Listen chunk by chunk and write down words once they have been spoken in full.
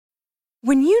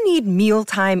When you need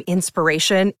mealtime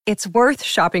inspiration, it's worth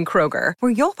shopping Kroger,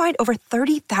 where you'll find over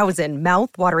 30,000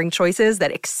 mouth-watering choices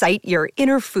that excite your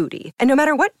inner foodie. And no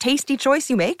matter what tasty choice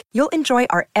you make, you'll enjoy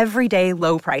our everyday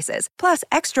low prices, plus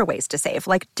extra ways to save,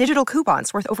 like digital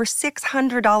coupons worth over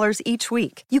 $600 each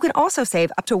week. You can also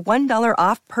save up to $1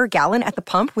 off per gallon at the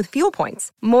pump with fuel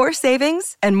points. More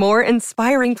savings and more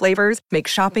inspiring flavors make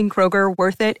shopping Kroger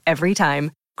worth it every time.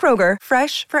 Kroger,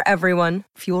 fresh for everyone.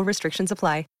 Fuel restrictions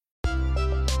apply.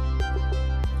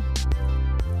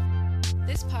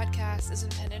 This podcast is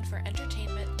intended for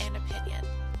entertainment and opinion.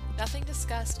 Nothing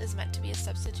discussed is meant to be a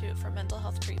substitute for mental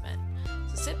health treatment.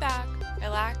 So sit back,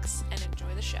 relax, and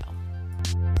enjoy the show.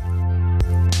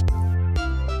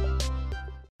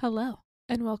 Hello,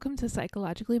 and welcome to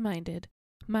Psychologically Minded.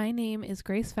 My name is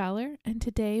Grace Fowler, and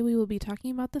today we will be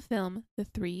talking about the film The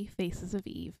Three Faces of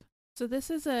Eve. So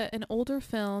this is an older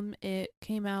film. It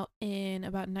came out in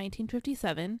about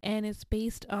 1957, and it's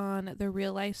based on the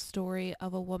real-life story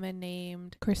of a woman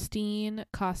named Christine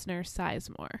Costner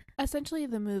Sizemore. Essentially,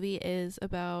 the movie is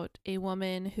about a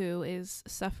woman who is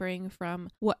suffering from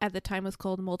what at the time was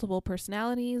called multiple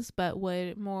personalities, but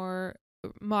would more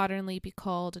modernly be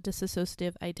called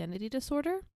dissociative identity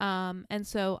disorder. And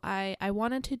so I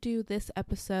wanted to do this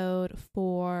episode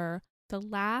for the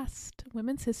last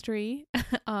Women's History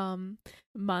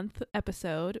month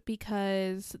episode,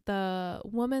 because the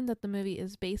woman that the movie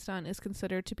is based on is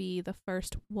considered to be the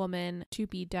first woman to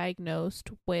be diagnosed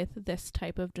with this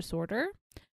type of disorder.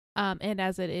 And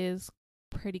as it is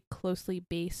pretty closely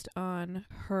based on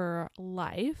her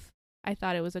life, I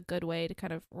thought it was a good way to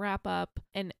kind of wrap up,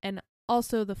 and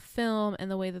also the film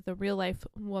and the way that the real life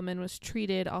woman was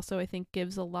treated also, I think,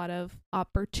 gives a lot of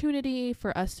opportunity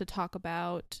for us to talk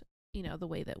about, you know, the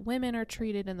way that women are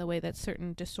treated and the way that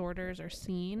certain disorders are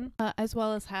seen, as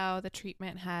well as how the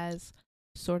treatment has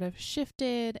sort of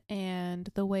shifted and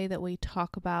the way that we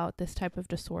talk about this type of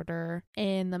disorder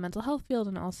in the mental health field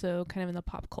and also kind of in the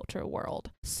pop culture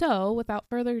world. So without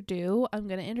further ado, I'm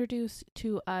going to introduce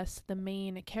to us the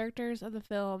main characters of the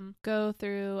film, go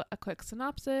through a quick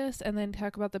synopsis, and then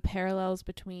talk about the parallels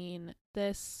between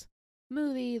this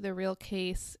movie, the real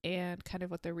case, and kind of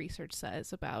what the research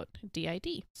says about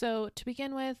DID. So to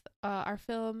begin with, our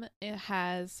film, it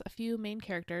has a few main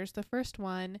characters. The first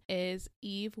one is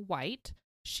Eve White.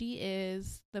 She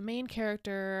is the main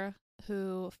character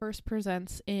who first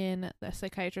presents in the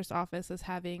psychiatrist's office as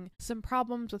having some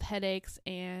problems with headaches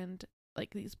and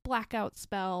like these blackout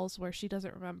spells where she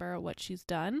doesn't remember what she's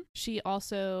done. She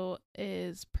also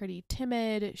is pretty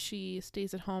timid. She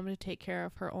stays at home to take care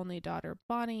of her only daughter,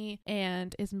 Bonnie,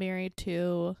 and is married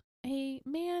to a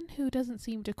man who doesn't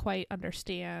seem to quite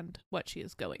understand what she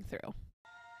is going through.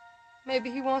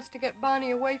 Maybe he wants to get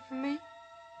Bonnie away from me.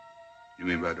 You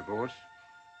mean by divorce?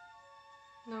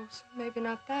 No, sir, maybe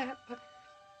not that, but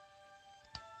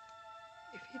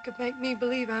if he could make me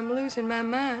believe I'm losing my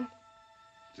mind.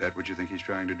 Is that what you think he's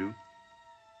trying to do?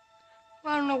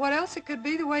 Well, I don't know what else it could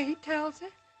be the way he tells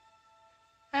it.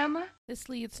 Am I? This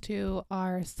leads to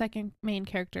our second main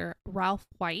character, Ralph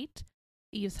White,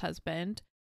 Eve's husband,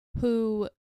 who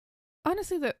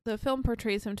honestly the film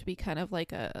portrays him to be kind of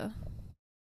like a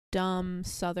dumb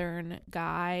Southern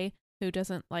guy who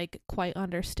doesn't like quite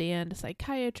understand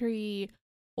psychiatry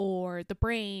or the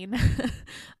brain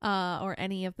or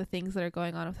any of the things that are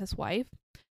going on with his wife.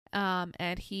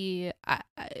 And he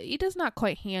does not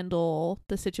quite handle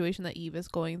the situation that Eve is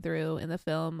going through in the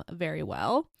film very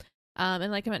well.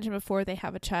 And like I mentioned before, they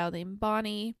have a child named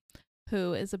Bonnie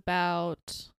who is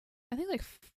about, I think, like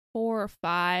 4 or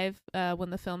 5 when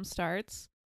the film starts.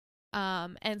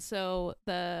 And so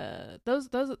those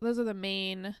are the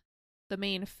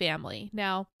main family.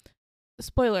 Now,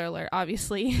 spoiler alert,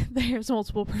 obviously, there's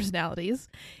multiple personalities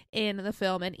in the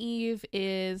film, and Eve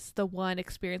is the one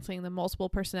experiencing the multiple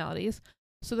personalities.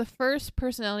 So the first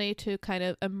personality to kind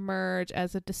of emerge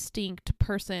as a distinct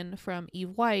person from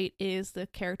Eve White is the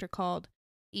character called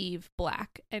Eve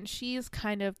Black, and she's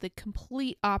kind of the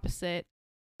complete opposite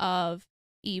of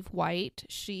Eve White.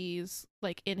 She's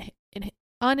like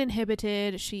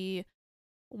uninhibited. She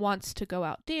wants to go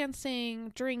out dancing,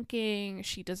 drinking.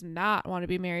 She does not want to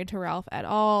be married to Ralph at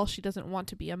all. She doesn't want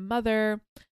to be a mother.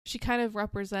 She kind of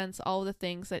represents all the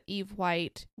things that Eve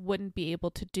White wouldn't be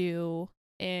able to do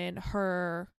in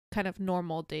her kind of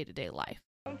normal day-to-day life.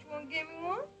 Don't you want to give me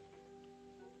one?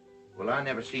 Well, I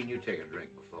never seen you take a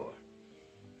drink before.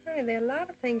 Honey, there are a lot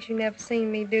of things you never seen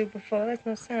me do before. That's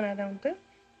no sign I don't do.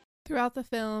 Throughout the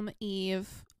film,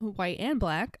 Eve, White and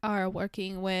Black, are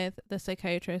working with the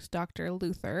psychiatrist Dr.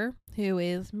 Luther, who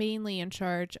is mainly in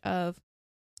charge of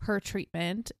her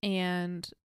treatment and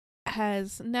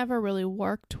has never really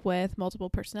worked with multiple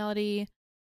personality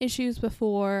issues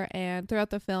before, and throughout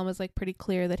the film is like pretty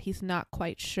clear that he's not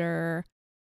quite sure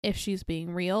if she's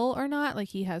being real or not. Like,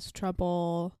 he has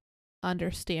trouble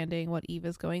understanding what Eve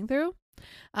is going through.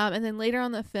 And then later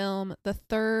on the film, the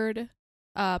third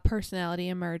personality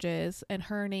emerges, and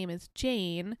her name is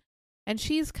Jane, and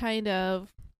she's kind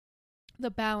of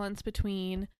the balance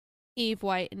between Eve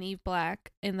White and Eve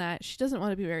Black, in that she doesn't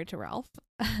want to be married to Ralph,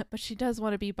 but she does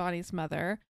want to be Bonnie's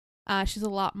mother. She's a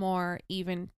lot more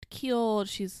even-keeled.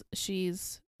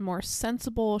 She's more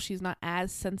sensible. She's not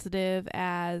as sensitive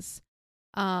as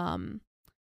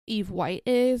Eve White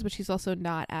is, but she's also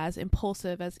not as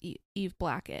impulsive as Eve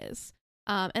Black is.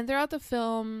 And throughout the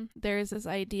film, there's this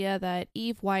idea that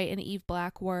Eve White and Eve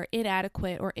Black were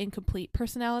inadequate or incomplete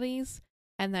personalities,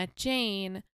 and that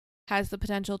Jane has the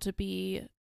potential to be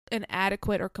an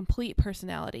adequate or complete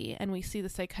personality. And we see the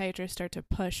psychiatrist start to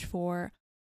push for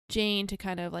Jane to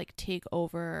kind of like take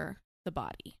over the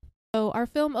body. So our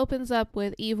film opens up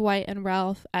with Eve White and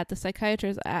Ralph at the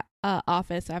psychiatrist's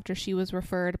office after she was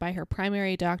referred by her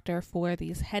primary doctor for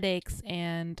these headaches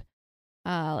and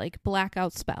like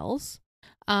blackout spells.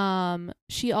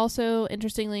 She also,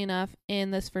 interestingly enough,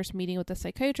 in this first meeting with the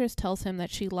psychiatrist, tells him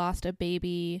that she lost a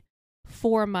baby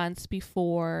 4 months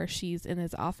before she's in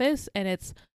his office, and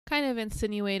it's kind of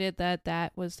insinuated that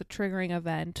that was the triggering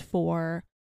event for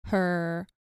her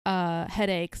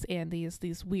headaches and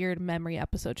these weird memory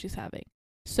episodes she's having.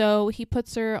 So he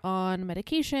puts her on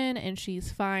medication, and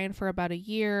she's fine for about a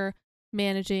year,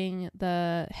 managing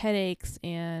the headaches,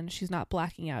 and she's not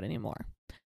blacking out anymore.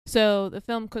 So the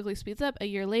film quickly speeds up. A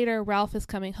year later, Ralph is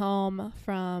coming home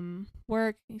from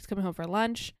work. He's coming home for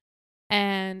lunch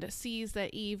and sees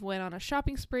that Eve went on a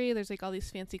shopping spree. There's like all these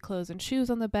fancy clothes and shoes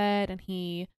on the bed, and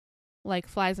he like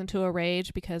flies into a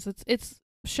rage because it's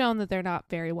shown that they're not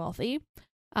very wealthy.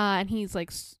 And he's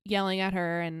like yelling at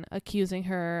her and accusing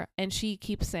her, and she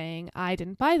keeps saying, "I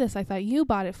didn't buy this. I thought you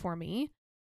bought it for me."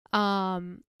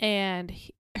 And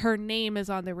her name is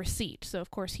on the receipt, so of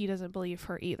course he doesn't believe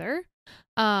her either.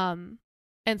 And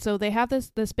so they have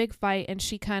this big fight, and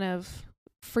she kind of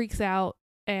freaks out,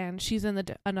 and she's in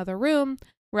another room.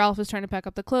 Ralph is trying to pack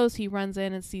up the clothes. He runs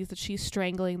in and sees that she's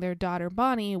strangling their daughter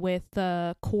Bonnie with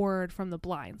the cord from the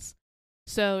blinds.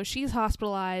 So she's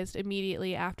hospitalized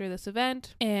immediately after this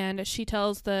event, and she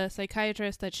tells the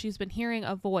psychiatrist that she's been hearing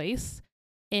a voice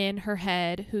in her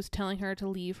head who's telling her to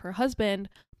leave her husband,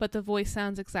 but the voice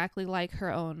sounds exactly like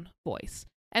her own voice.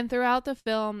 And throughout the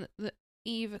film,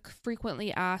 Eve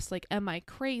frequently asks, like, am I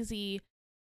crazy?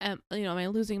 Am I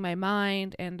losing my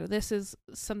mind? And this is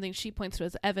something she points to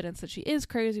as evidence that she is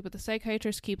crazy, but the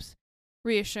psychiatrist keeps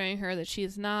reassuring her that she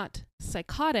is not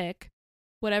psychotic.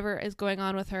 Whatever is going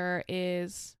on with her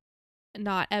is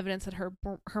not evidence that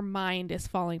her mind is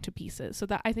falling to pieces. So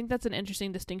that, I think that's an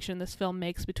interesting distinction this film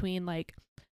makes between like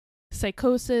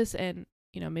psychosis and,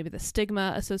 maybe the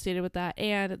stigma associated with that,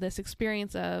 and this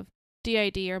experience of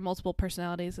DID or multiple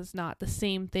personalities is not the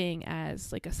same thing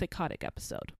as like a psychotic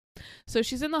episode. So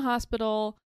she's in the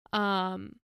hospital,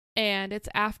 and it's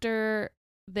after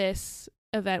this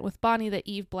event with Bonnie that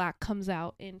Eve Black comes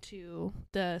out into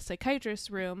the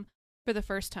psychiatrist's room for the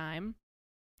first time.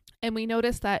 And we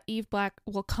notice that Eve Black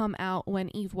will come out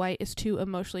when Eve White is too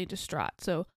emotionally distraught.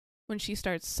 So when she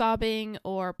starts sobbing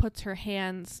or puts her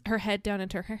head down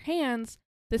into her hands,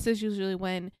 this is usually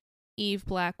when Eve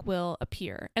Black will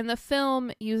appear. And the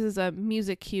film uses a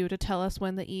music cue to tell us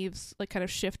when the Eves like kind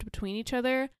of shift between each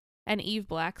other. And Eve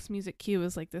Black's music cue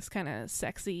is like this kind of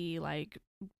sexy, like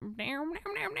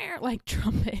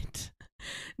trumpet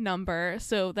number.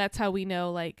 So that's how we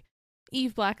know like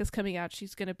Eve Black is coming out.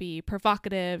 She's going to be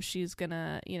provocative. She's going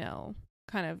to,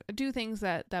 kind of do things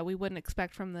that we wouldn't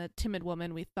expect from the timid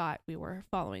woman we thought we were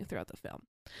following throughout the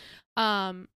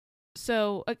film.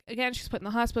 So again, she's put in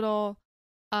the hospital.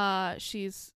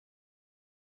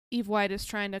 Eve White is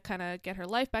trying to kind of get her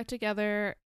life back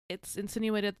together. It's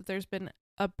insinuated that there's been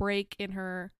a break in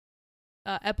her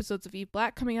episodes of Eve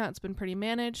Black coming out. It's been pretty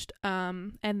managed.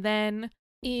 And then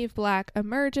Eve Black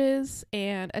emerges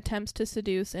and attempts to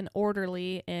seduce an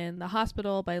orderly in the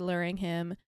hospital by luring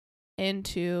him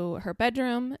into her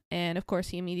bedroom. And of course,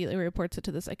 he immediately reports it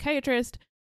to the psychiatrist.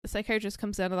 The psychiatrist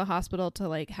comes down to the hospital to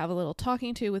like have a little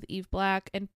talking to with Eve Black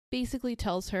and basically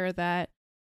tells her that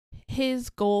his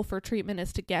goal for treatment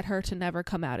is to get her to never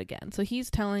come out again. So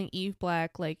he's telling Eve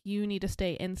Black, like, you need to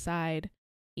stay inside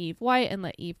Eve White and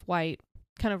let Eve White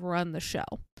kind of run the show.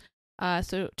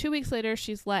 So 2 weeks later,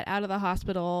 she's let out of the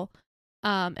hospital,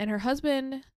 and her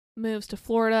husband moves to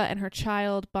Florida, and her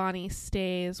child, Bonnie,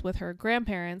 stays with her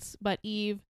grandparents, but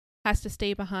Eve has to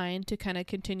stay behind to kind of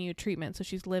continue treatment. So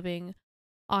she's living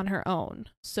on her own.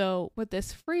 So with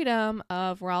this freedom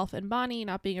of Ralph and Bonnie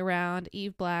not being around,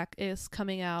 Eve Black is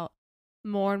coming out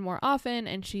more and more often,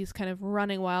 and she's kind of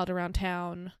running wild around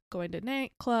town, going to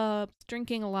nightclubs,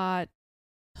 drinking a lot,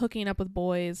 hooking up with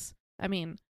boys. I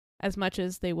mean, as much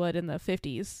as they would in the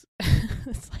 50s.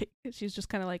 It's like she's just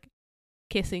kind of like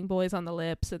kissing boys on the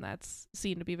lips, and that's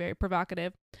seen to be very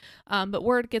provocative. But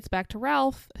word gets back to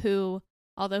Ralph, who,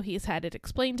 although he's had it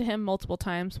explained to him multiple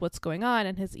times what's going on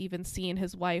and has even seen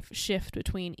his wife shift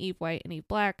between Eve White and Eve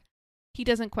Black, he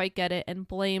doesn't quite get it and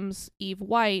blames Eve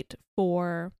White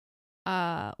for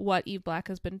what Eve Black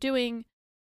has been doing,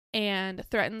 and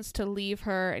threatens to leave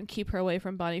her and keep her away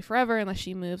from Bonnie forever unless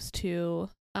she moves to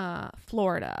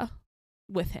Florida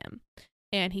with him.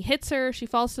 And he hits her, she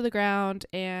falls to the ground,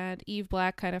 and Eve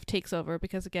Black kind of takes over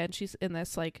because, again, she's in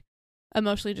this like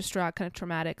emotionally distraught kind of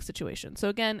traumatic situation. So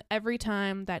again, every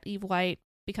time that Eve White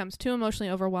becomes too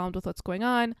emotionally overwhelmed with what's going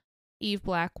on, Eve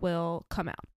Black will come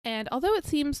out. And although it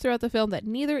seems throughout the film that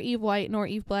neither Eve White nor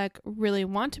Eve Black really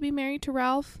want to be married to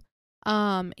Ralph,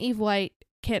 Eve White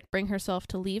can't bring herself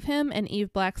to leave him, and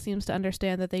Eve Black seems to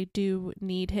understand that they do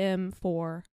need him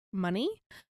for money.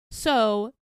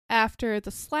 So after the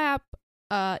slap,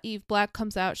 Eve Black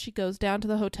comes out. She goes down to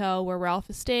the hotel where Ralph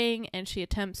is staying, and she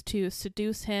attempts to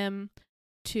seduce him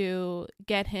to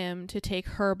get him to take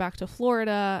her back to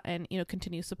Florida and, you know,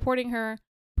 continue supporting her,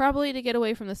 probably to get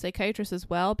away from the psychiatrist as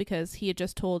well, because he had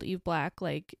just told Eve Black,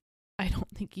 like, I don't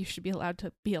think you should be allowed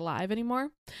to be alive anymore.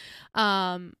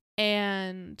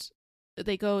 And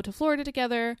they go to Florida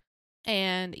together,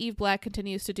 and Eve Black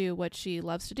continues to do what she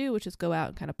loves to do, which is go out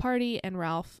and kind of party, and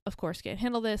Ralph, of course, can't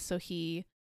handle this, so he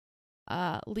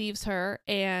leaves her,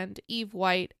 and Eve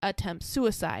White attempts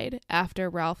suicide after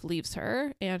Ralph leaves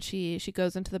her, and she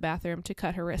goes into the bathroom to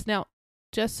cut her wrist. Now,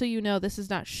 just so you know, this is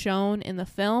not shown in the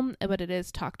film, but it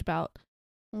is talked about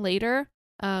later,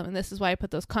 and this is why I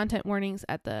put those content warnings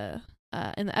at the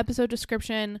in the episode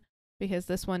description, because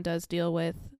this one does deal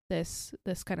with this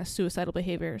kind of suicidal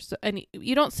behavior. So, and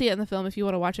you don't see it in the film if you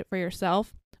want to watch it for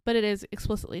yourself, but it is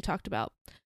explicitly talked about.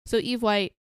 So Eve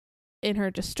White, in her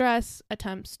distress,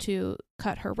 attempts to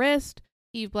cut her wrist.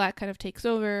 Eve Black kind of takes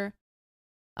over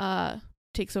the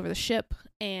ship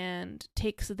and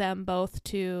takes them both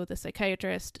to the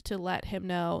psychiatrist to let him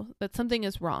know that something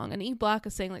is wrong. And Eve Black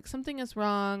is saying, like, something is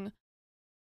wrong.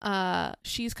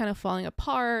 She's kind of falling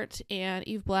apart, and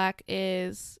Eve Black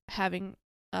is having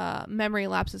memory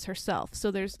lapses herself.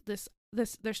 So there's this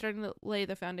they're starting to lay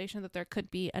the foundation that there could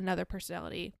be another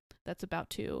personality that's about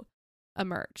to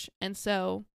emerge. And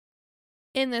so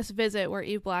in this visit where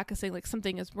Eve Black is saying, like,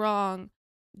 something is wrong,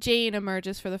 Jane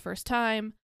emerges for the first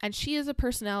time, and she is a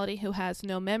personality who has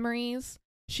no memories.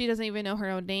 She doesn't even know her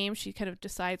own name. She kind of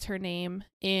decides her name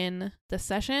in the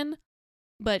session,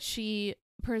 but she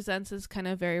presents as kind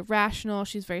of very rational.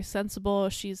 She's very sensible.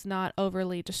 She's not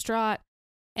overly distraught,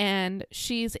 and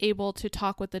she's able to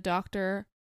talk with the doctor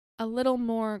a little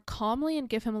more calmly and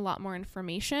give him a lot more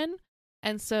information.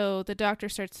 And so the doctor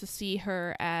starts to see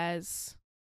her as,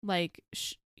 like,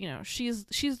 she's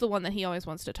the one that he always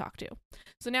wants to talk to.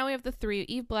 So now we have the three,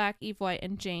 Eve Black, Eve White,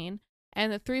 and Jane,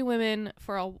 and the three women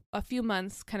for a few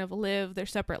months kind of live their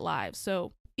separate lives.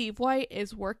 So Eve White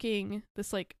is working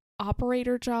this, like,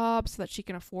 operator job so that she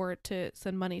can afford to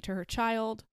send money to her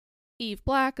child. Eve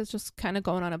Black is just kind of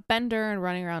going on a bender and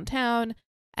running around town.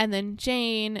 And then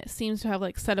Jane seems to have,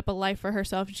 like, set up a life for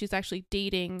herself, and she's actually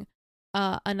dating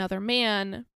another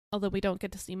man, although we don't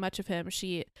get to see much of him.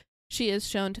 She is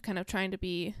shown to kind of trying to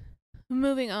be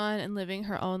moving on and living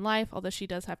her own life, although she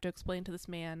does have to explain to this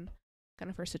man kind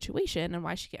of her situation and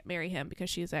why she can't marry him, because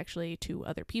she's actually two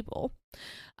other people.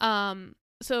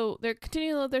 So they're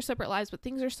continuing to live their separate lives, but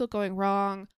things are still going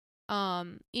wrong.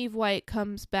 Eve White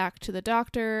comes back to the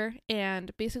doctor,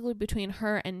 and basically between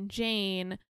her and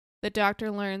Jane, the doctor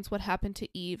learns what happened to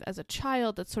Eve as a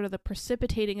child. That's sort of the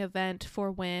precipitating event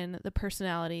for when the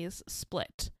personalities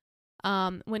split.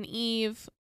 When Eve,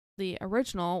 the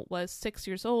original, was 6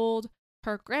 years old,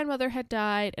 her grandmother had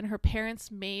died, and her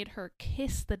parents made her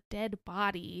kiss the dead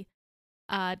body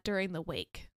during the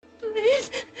wake. Please,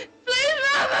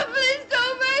 Mama, please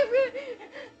don't make me.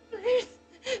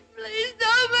 Please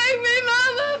don't make me,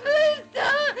 Mama. Please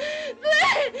don't. Please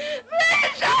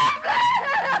don't.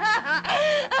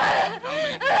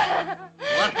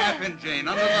 What happened, Jane?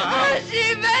 Under the house?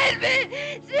 She made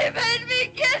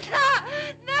me kiss her.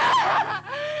 No.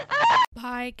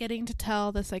 By getting to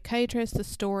tell the psychiatrist the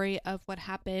story of what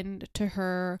happened to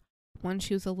her when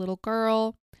she was a little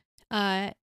girl,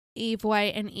 Eve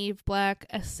White and Eve Black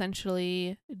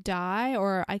essentially die,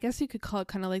 or I guess you could call it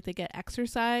kind of like they get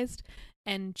exorcised,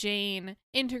 and Jane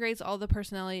integrates all the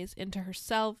personalities into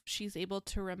herself. She's able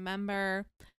to remember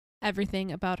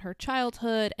everything about her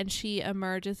childhood, and she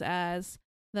emerges as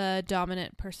the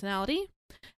dominant personality.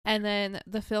 And then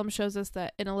the film shows us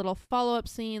that in a little follow-up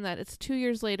scene that it's 2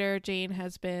 years later, Jane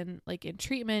has been like in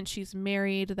treatment. She's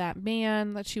married that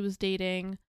man that she was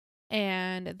dating,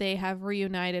 and they have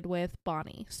reunited with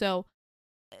Bonnie. So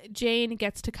Jane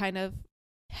gets to kind of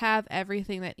have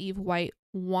everything that Eve White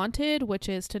wanted, which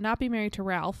is to not be married to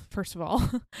Ralph, first of all,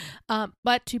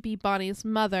 but to be Bonnie's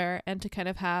mother and to kind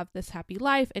of have this happy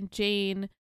life. And Jane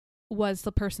was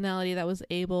the personality that was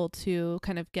able to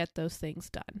kind of get those things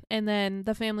done. And then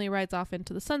the family rides off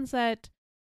into the sunset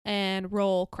and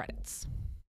roll credits.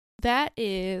 That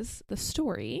is the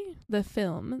story, the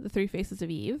film, The Three Faces of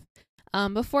Eve.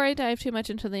 Before I dive too much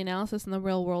into the analysis and the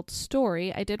real world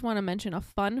story, I did want to mention a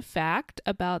fun fact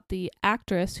about the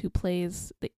actress who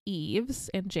plays the Eves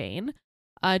and Jane,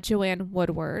 Joanne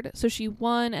Woodward. So she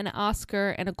won an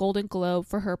Oscar and a Golden Globe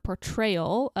for her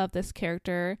portrayal of this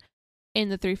character in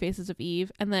The Three Faces of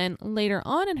Eve. And then later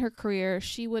on in her career,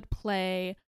 she would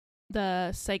play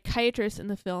the psychiatrist in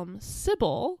the film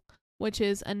Sybil, which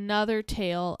is another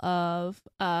tale of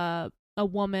a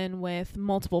woman with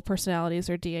multiple personalities,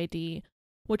 or DID,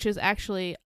 which is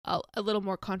actually a little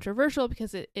more controversial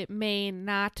because it may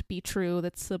not be true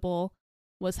that Sybil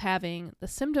was having the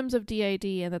symptoms of DID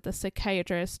and that the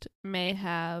psychiatrist may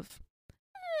have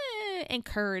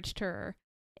encouraged her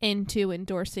into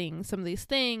endorsing some of these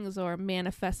things or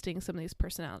manifesting some of these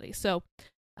personalities. So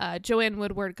Joanne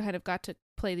Woodward kind of got to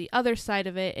play the other side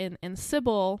of it in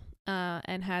Sybil,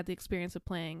 and had the experience of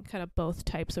playing kind of both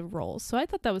types of roles. So I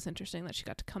thought that was interesting that she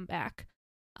got to come back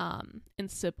in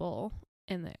Sybil,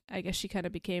 and I guess she kind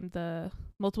of became the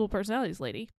multiple personalities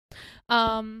lady.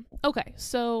 Okay,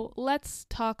 so let's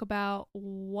talk about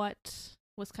what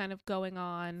was kind of going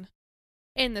on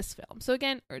in this film. So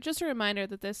again, just a reminder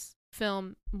that this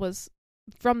film was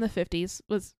from the 50s,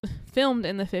 was filmed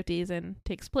in the 50s and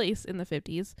takes place in the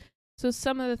 50s. So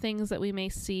some of the things that we may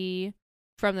see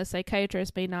from the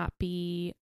psychiatrist may not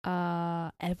be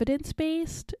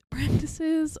evidence-based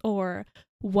practices or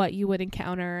what you would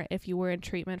encounter if you were in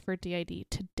treatment for DID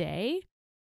today.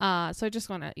 So I just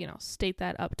want to, state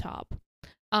that up top.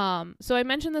 So I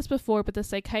mentioned this before, but the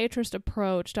psychiatrist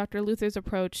approach, Dr. Luther's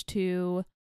approach to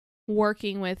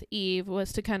working with Eve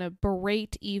was to kind of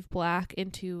berate Eve Black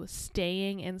into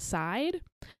staying inside,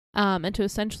 and to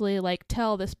essentially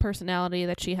tell this personality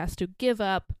that she has to give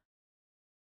up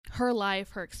her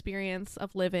life, her experience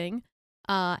of living,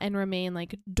 and remain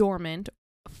dormant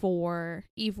for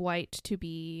Eve White to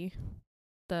be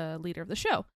the leader of the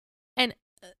show. And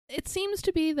it seems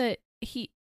to be that he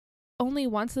only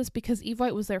wants this because Eve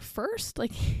White was there first.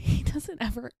 He doesn't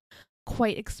ever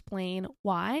quite explain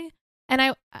why.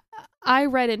 And I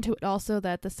read into it also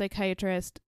that the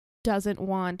psychiatrist doesn't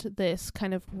want this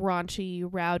kind of raunchy,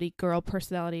 rowdy girl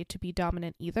personality to be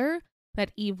dominant either.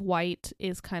 That Eve White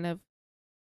is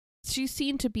she's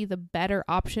seen to be the better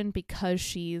option because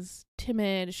she's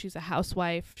timid, she's a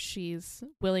housewife, she's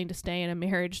willing to stay in a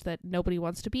marriage that nobody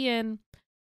wants to be in.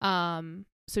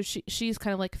 So she's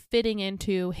kind of fitting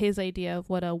into his idea of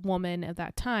what a woman at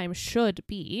that time should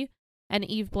be. And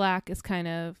Eve Black is kind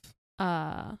of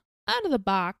out of the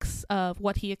box of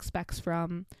what he expects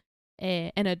from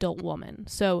an adult woman.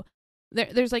 So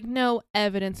there's no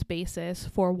evidence basis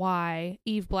for why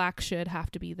Eve Black should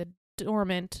have to be the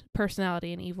dormant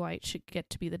personality and Eve White should get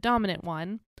to be the dominant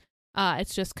one.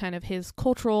 It's just kind of his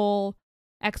cultural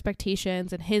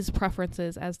expectations and his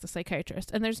preferences as the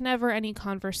psychiatrist. And there's never any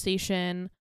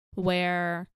conversation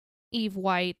where Eve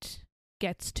White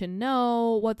gets to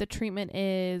know what the treatment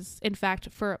is. In fact,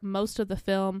 for most of the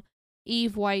film,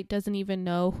 Eve White doesn't even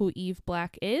know who Eve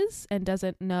Black is and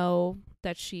doesn't know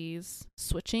that she's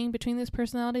switching between these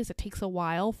personalities. It takes a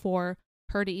while for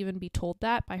her to even be told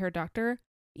that by her doctor,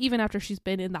 even after she's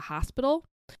been in the hospital.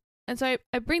 And so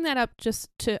I bring that up just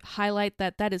to highlight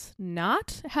that is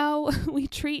not how we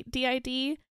treat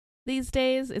DID these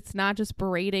days. It's not just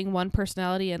berating one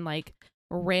personality and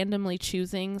randomly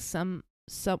choosing some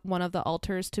one of the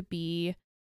alters to be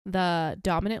the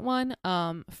dominant one.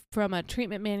 From a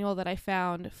treatment manual that I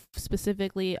found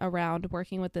specifically around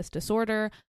working with this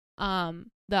disorder, the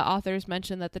authors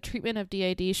mentioned that the treatment of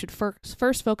DID should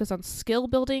first focus on skill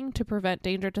building to prevent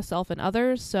danger to self and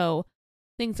others. So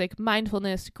things like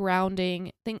mindfulness,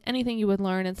 grounding, anything you would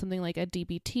learn in something like a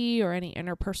DBT or any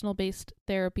interpersonal based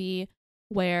therapy,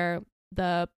 where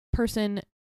the person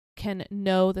can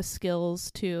know the skills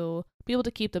to be able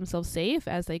to keep themselves safe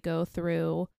as they go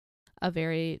through a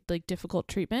very like difficult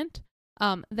treatment.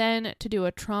 Then to do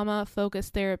a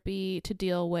trauma-focused therapy to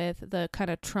deal with the kind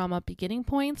of trauma beginning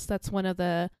points. That's one of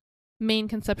the main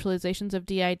conceptualizations of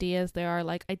DID, is there are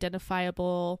like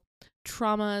identifiable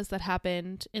traumas that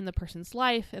happened in the person's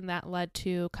life, and that led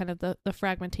to kind of the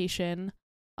fragmentation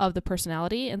of the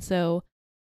personality. And so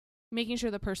making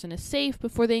sure the person is safe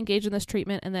before they engage in this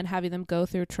treatment, and then having them go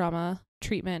through trauma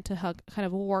treatment to kind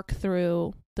of work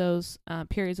through those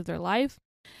periods of their life.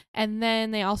 And then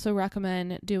they also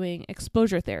recommend doing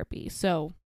exposure therapy.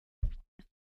 So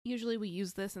usually we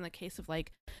use this in the case of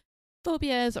like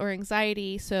phobias or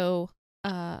anxiety. So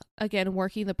again,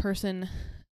 working the person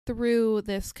through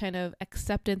this kind of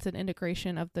acceptance and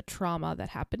integration of the trauma that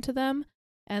happened to them,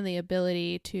 and the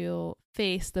ability to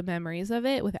face the memories of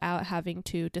it without having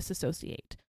to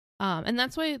disassociate. And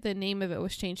that's why the name of it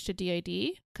was changed to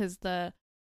DID, because the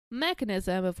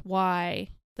mechanism of why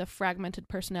the fragmented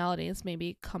personalities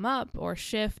maybe come up or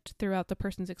shift throughout the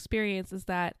person's experience is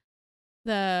that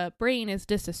the brain is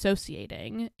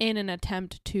disassociating in an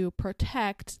attempt to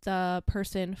protect the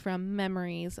person from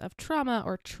memories of trauma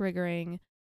or triggering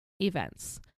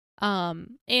events.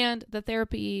 And the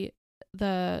therapy,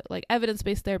 the like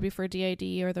evidence-based therapy for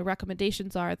DID, or the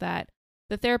recommendations are that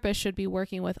the therapist should be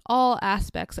working with all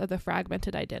aspects of the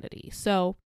fragmented identity.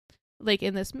 So like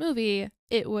in this movie,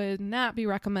 it would not be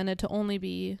recommended to only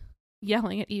be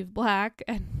yelling at Eve Black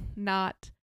and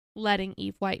not letting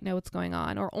Eve White know what's going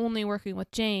on, or only working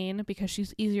with Jane because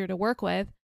she's easier to work with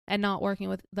and not working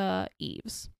with the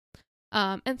Eves.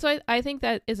 And so I think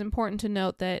that is important to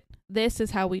note that this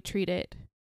is how we treat it.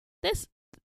 This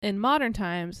in modern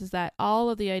times is that all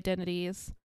of the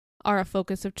identities are a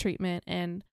focus of treatment,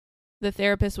 and the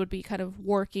therapist would be kind of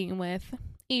working with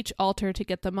each alter to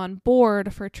get them on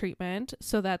board for treatment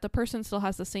so that the person still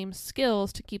has the same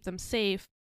skills to keep them safe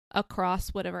across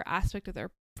whatever aspect of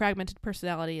their fragmented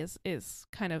personality is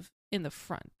kind of in the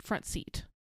front seat.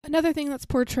 Another thing that's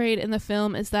portrayed in the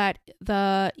film is that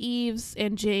the Eves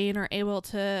and Jane are able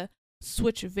to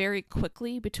switch very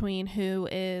quickly between who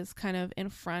is kind of in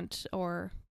front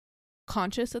or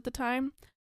conscious at the time.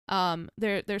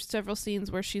 There's several scenes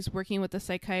where she's working with the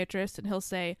psychiatrist, and he'll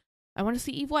say, I want to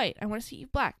see Eve White, I want to see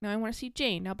Eve Black, now I want to see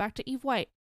Jane, now back to Eve White.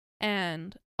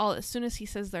 And as soon as he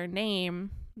says their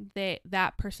name,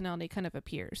 that personality kind of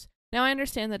appears. Now I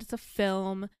understand that it's a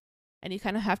film and you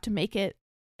kind of have to make it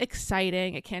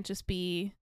exciting. It can't just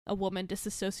be a woman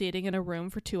disassociating in a room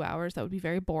for 2 hours. That would be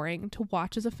very boring to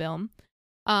watch as a film.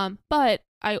 But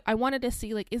I wanted to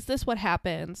see, like, is this what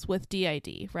happens with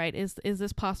DID, right? Is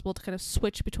this possible to kind of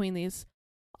switch between these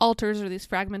alters or these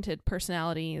fragmented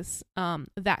personalities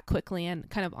that quickly and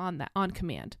kind of on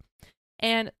command?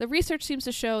 And the research seems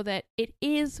to show that it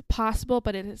is possible,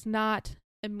 but it is not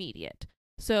immediate.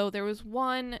 So there was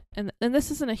one, and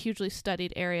this isn't a hugely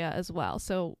studied area as well,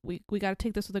 so we got to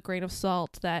take this with a grain of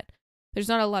salt, that there's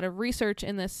not a lot of research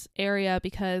in this area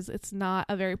because it's not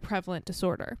a very prevalent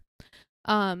disorder.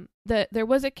 There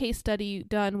was a case study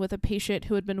done with a patient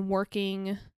who had been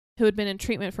in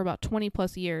treatment for about 20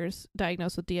 plus years,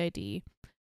 diagnosed with DID.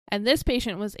 And this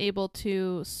patient was able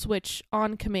to switch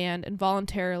on command and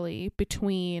voluntarily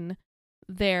between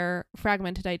their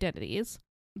fragmented identities,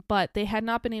 but they had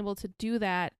not been able to do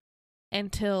that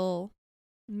until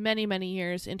many, many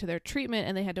years into their treatment,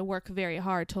 and they had to work very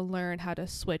hard to learn how to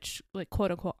switch, like,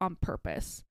 quote unquote, on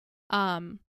purpose.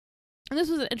 And this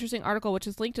was an interesting article, which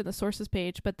is linked in the sources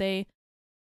page, but they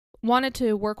wanted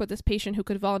to work with this patient who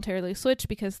could voluntarily switch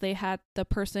because they had the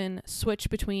person switch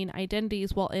between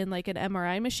identities while in like an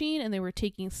MRI machine, and they were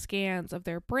taking scans of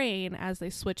their brain as they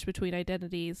switched between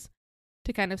identities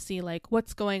to kind of see like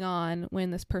what's going on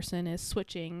when this person is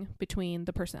switching between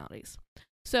the personalities.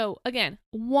 So again,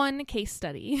 one case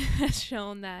study has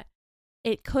shown that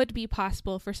it could be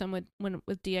possible for someone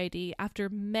with DID, after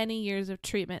many years of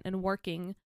treatment and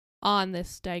working on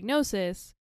this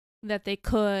diagnosis, that they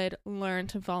could learn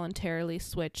to voluntarily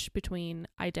switch between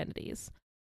identities.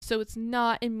 So it's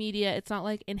not immediate, it's not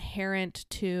like inherent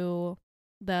to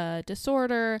the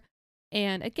disorder.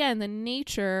 And again, the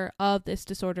nature of this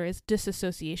disorder is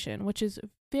disassociation, which is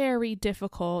very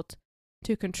difficult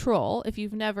to control if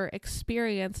you've never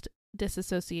experienced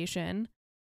disassociation.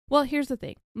 Well, here's the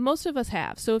thing. Most of us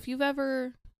have. So if you've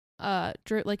ever,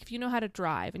 if you know how to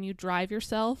drive and you drive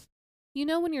yourself, you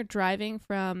know when you're driving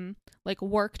from like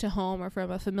work to home or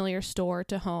from a familiar store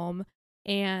to home,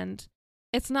 and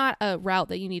it's not a route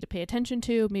that you need to pay attention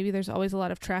to. Maybe there's always a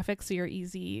lot of traffic, so you're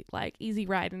easy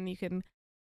ride, and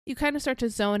you kind of start to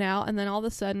zone out, and then all of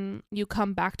a sudden you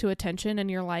come back to attention and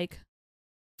you're like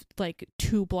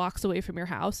 2 blocks away from your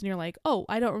house, and you're like, oh,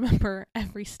 I don't remember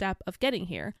every step of getting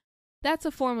here. that's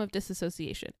a form of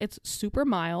disassociation. It's super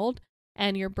mild,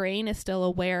 and your brain is still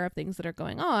aware of things that are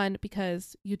going on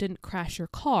because you didn't crash your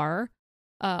car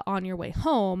on your way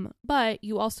home, but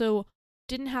you also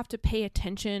didn't have to pay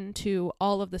attention to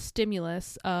all of the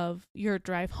stimulus of your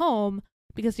drive home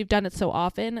because you've done it so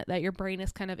often that your brain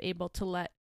is kind of able to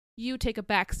let you take a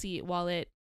back seat while it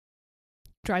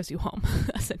drives you home,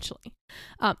 essentially.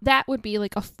 That would be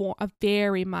like a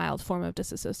very mild form of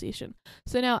disassociation.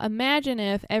 So now imagine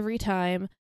if every time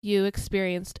you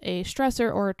experienced a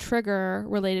stressor or a trigger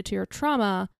related to your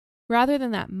trauma, rather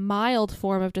than that mild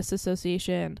form of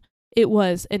disassociation, it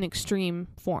was an extreme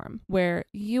form where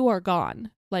you are gone.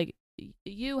 Like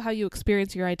how you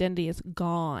experience your identity is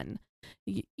gone.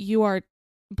 You are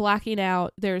blacking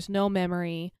out. There's no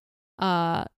memory.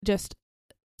 Just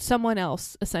someone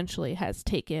else essentially has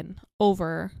taken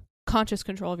over conscious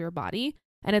control of your body.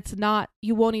 And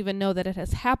you won't even know that it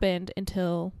has happened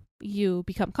until you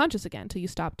become conscious again, until you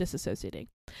stop disassociating.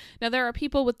 Now, there are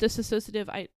people with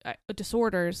dissociative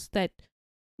disorders that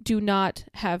do not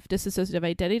have dissociative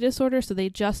identity disorder, so they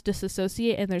just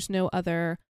disassociate and there's no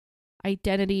other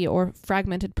identity or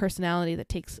fragmented personality that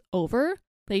takes over.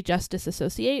 They just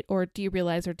disassociate or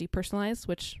derealize or depersonalize,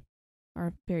 which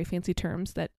are very fancy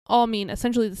terms that all mean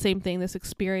essentially the same thing, this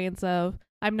experience of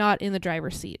I'm not in the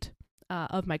driver's seat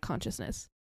of my consciousness.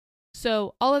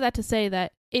 So all of that to say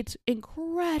that it's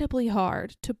incredibly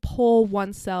hard to pull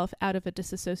oneself out of a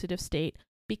dissociative state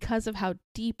because of how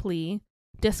deeply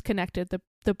disconnected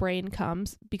the brain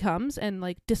becomes and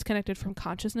like disconnected from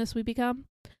consciousness we become.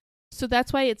 So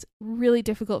that's why it's really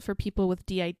difficult for people with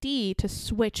DID to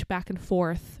switch back and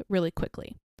forth really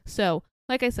quickly. So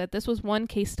like I said, this was one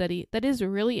case study that is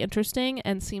really interesting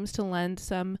and seems to lend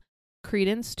some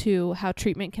credence to how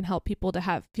treatment can help people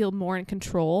to feel more in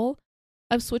control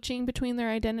of switching between their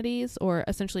identities or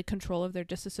essentially control of their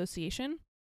disassociation.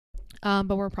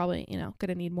 But we're probably, going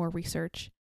to need more research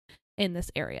in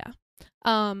this area.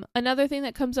 Another thing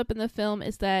that comes up in the film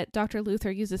is that Dr.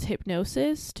 Luther uses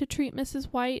hypnosis to treat Mrs.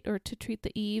 White or to treat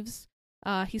the Eves.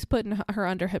 He's putting her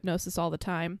under hypnosis all the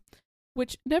time,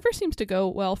 which never seems to go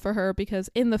well for her because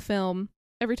in the film,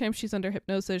 every time she's under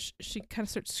hypnosis, she kind of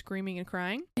starts screaming and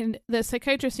crying. And the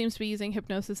psychiatrist seems to be using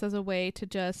hypnosis as a way to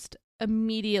just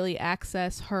immediately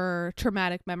access her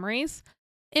traumatic memories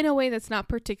in a way that's not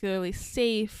particularly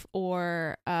safe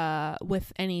or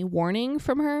with any warning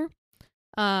from her.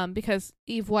 Because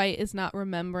Eve White is not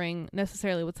remembering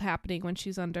necessarily what's happening when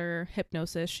she's under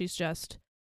hypnosis. She's just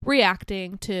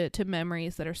reacting to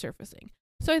memories that are surfacing.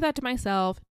 So I thought to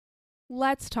myself,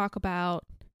 let's talk about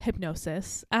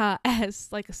hypnosis as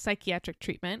like a psychiatric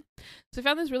treatment. So I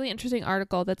found this really interesting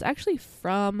article that's actually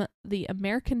from the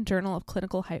American Journal of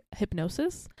Clinical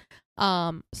Hypnosis.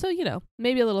 So,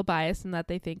 maybe a little biased in that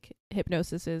they think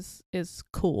hypnosis is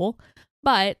cool.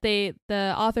 But the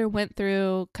author went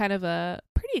through kind of a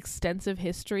pretty extensive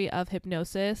history of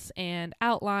hypnosis and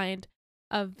outlined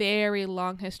a very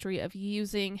long history of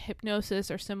using hypnosis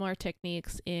or similar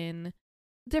techniques in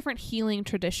different healing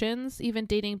traditions, even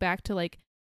dating back to like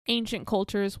ancient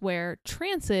cultures where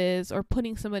trances or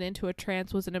putting someone into a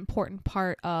trance was an important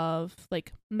part of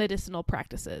like medicinal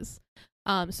practices.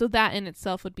 So that in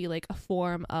itself would be like a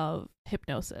form of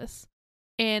hypnosis.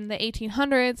 In the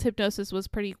 1800s, hypnosis was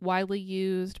pretty widely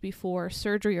used before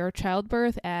surgery or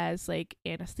childbirth as like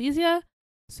anesthesia.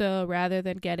 So rather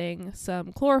than getting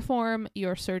some chloroform,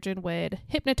 your surgeon would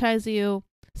hypnotize you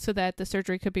so that the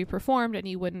surgery could be performed and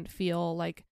you wouldn't feel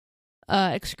like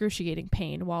excruciating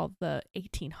pain while the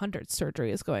 1800s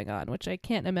surgery is going on, which I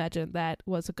can't imagine that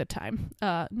was a good time,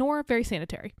 nor very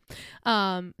sanitary.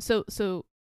 So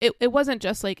it wasn't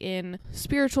just like in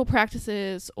spiritual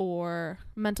practices or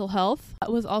mental health.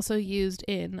 It was also used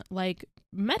in like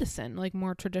medicine, like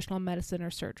more traditional medicine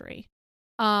or surgery.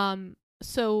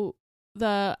 So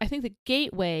I think the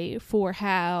gateway for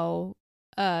how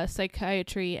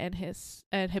psychiatry and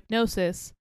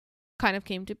hypnosis kind of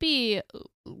came to be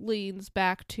leans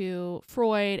back to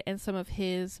Freud and some of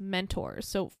his mentors.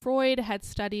 So Freud had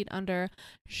studied under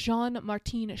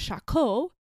Jean-Martin Charcot,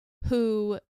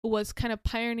 who was kind of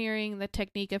pioneering the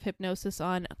technique of hypnosis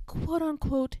on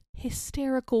quote-unquote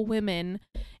hysterical women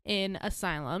in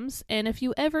asylums. And if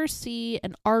you ever see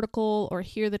an article or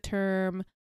hear the term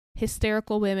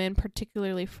hysterical women,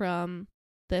 particularly from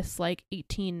this like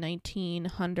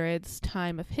 1900s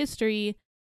time of history,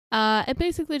 it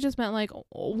basically just meant like a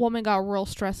woman got real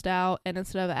stressed out, and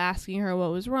instead of asking her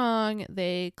what was wrong,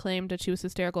 they claimed that she was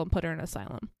hysterical and put her in an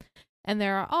asylum. And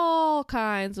there are all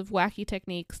kinds of wacky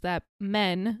techniques that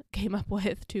men came up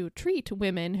with to treat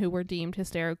women who were deemed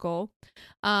hysterical.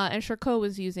 And Charcot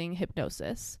was using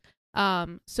hypnosis.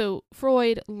 So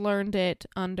Freud learned it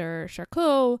under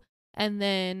Charcot and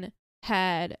then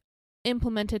had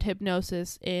implemented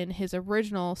hypnosis in his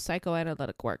original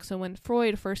psychoanalytic work. So when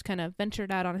Freud first kind of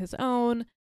ventured out on his own,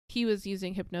 he was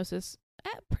using hypnosis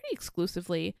pretty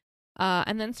exclusively,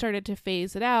 and then started to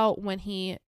phase it out when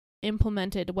he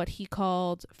implemented what he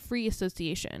called free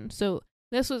association. So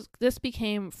this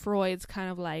became Freud's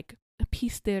kind of like a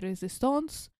piece de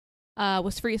resistance,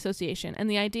 was free association. And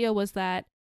the idea was that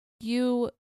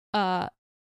you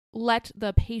let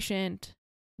the patient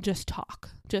just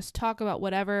talk about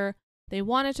whatever they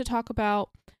wanted to talk about,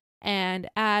 and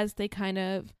as they kind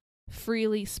of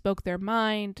freely spoke their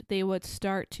mind, they would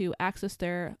start to access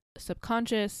their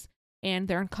subconscious, and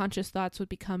their unconscious thoughts would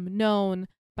become known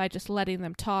by just letting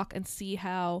them talk and see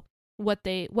how what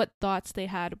thoughts they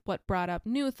had, what brought up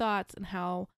new thoughts, and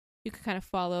how you could kind of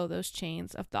follow those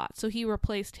chains of thought. So he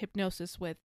replaced hypnosis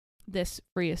with this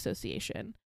free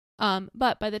association.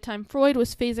 But by the time Freud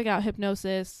was phasing out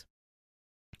hypnosis,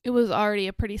 it was already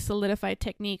a pretty solidified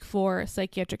technique for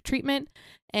psychiatric treatment.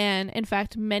 And in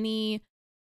fact, many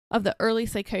of the early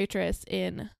psychiatrists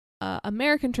in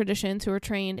American traditions who were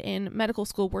trained in medical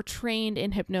school were trained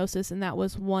in hypnosis, and that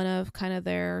was one of kind of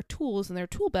their tools in their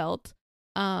tool belt.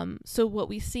 So what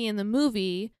we see in the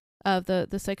movie of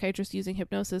the psychiatrist using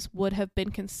hypnosis would have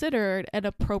been considered an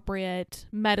appropriate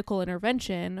medical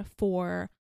intervention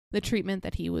for the treatment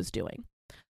that he was doing.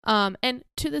 And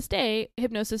to this day,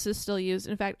 hypnosis is still used.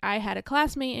 In fact, I had a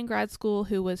classmate in grad school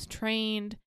who was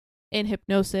trained in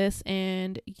hypnosis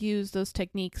and used those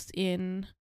techniques in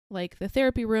like the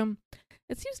therapy room.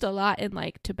 It's used a lot in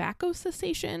like tobacco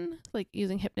cessation, like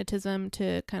using hypnotism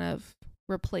to kind of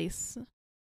replace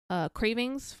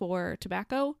cravings for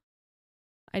tobacco.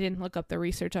 I didn't look up the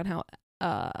research on how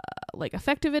like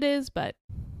effective it is, but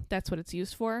that's what it's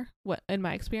used for, in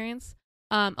my experience.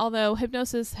 Although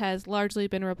hypnosis has largely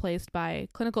been replaced by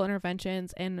clinical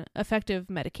interventions and effective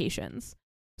medications.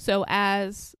 So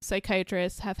as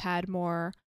psychiatrists have had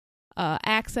more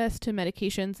access to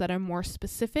medications that are more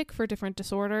specific for different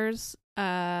disorders,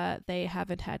 they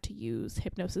haven't had to use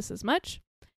hypnosis as much.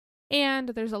 And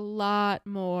there's a lot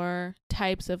more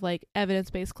types of like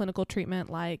evidence-based clinical treatment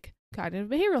like cognitive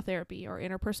behavioral therapy or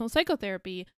interpersonal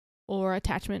psychotherapy or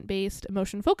attachment-based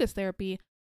emotion-focused therapy,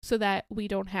 so that we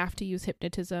don't have to use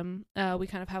hypnotism. We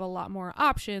kind of have a lot more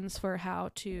options for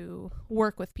how to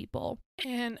work with people.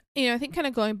 And, I think kind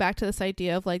of going back to this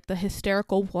idea of like the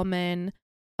hysterical woman,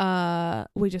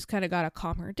 we just kind of got to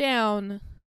calm her down,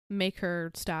 make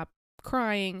her stop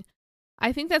crying.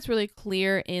 I think that's really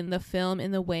clear in the film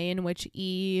in the way in which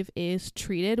Eve is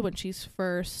treated when she's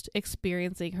first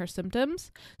experiencing her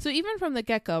symptoms. So even from the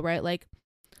get-go, right, like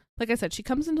I said, she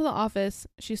comes into the office,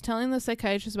 she's telling the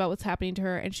psychiatrist about what's happening to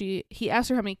her, and he asks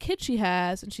her how many kids she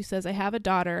has, and she says, I have a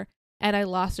daughter, and I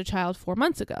lost a child 4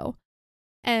 months ago.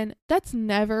 And that's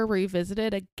never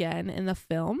revisited again in the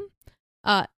film,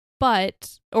 or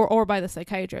by the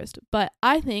psychiatrist. But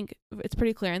I think it's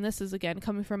pretty clear, and this is, again,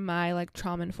 coming from my, like,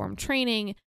 trauma-informed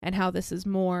training, and how this is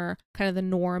more kind of the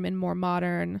norm in more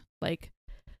modern, like,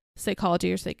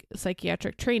 psychology or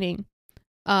psychiatric training,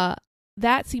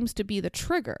 that seems to be the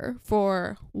trigger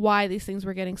for why these things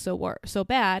were getting so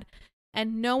bad.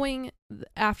 And knowing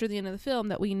after the end of the film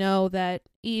that we know that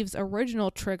Eve's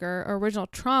original trigger or original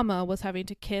trauma was having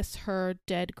to kiss her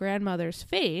dead grandmother's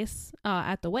face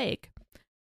at the wake,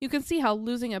 you can see how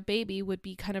losing a baby would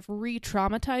be kind of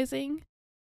re-traumatizing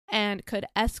and could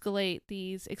escalate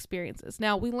these experiences.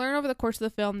 Now, we learn over the course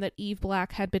of the film that Eve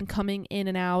Black had been coming in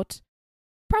and out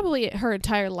probably her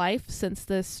entire life since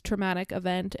this traumatic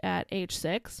event at age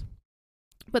 6.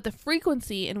 But the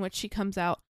frequency in which she comes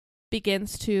out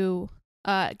begins to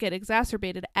get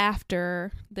exacerbated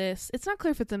after this. It's not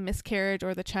clear if it's a miscarriage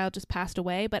or the child just passed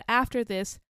away, but after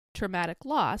this traumatic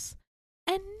loss.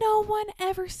 And no one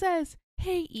ever says,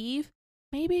 hey, Eve,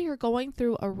 maybe you're going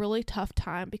through a really tough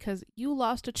time because you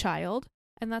lost a child,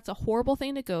 and that's a horrible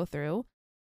thing to go through.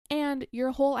 And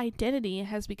your whole identity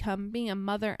has become being a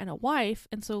mother and a wife.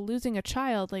 And so losing a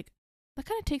child, like, that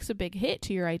kind of takes a big hit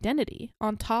to your identity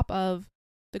on top of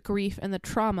the grief and the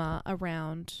trauma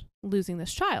around losing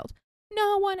this child.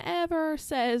 No one ever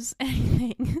says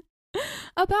anything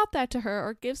about that to her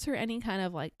or gives her any kind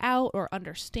of like out or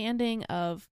understanding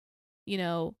of,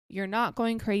 you're not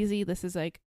going crazy. This is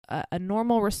like a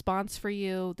normal response for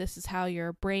you. This is how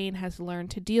your brain has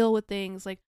learned to deal with things.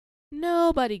 Like,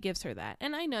 nobody gives her that.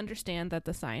 And I understand that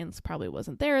the science probably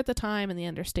wasn't there at the time, and the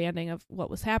understanding of what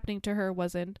was happening to her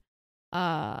wasn't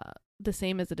the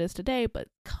same as it is today. But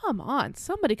come on,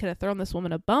 somebody could have thrown this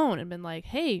woman a bone and been like,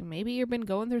 hey, maybe you've been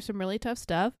going through some really tough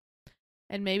stuff,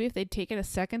 And maybe if they'd taken a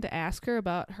second to ask her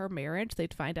about her marriage,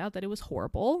 they'd find out that it was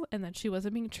horrible and that she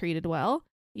wasn't being treated well,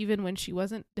 even when she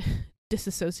wasn't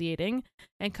disassociating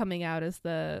and coming out as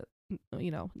the,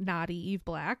 naughty Eve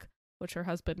Black, which her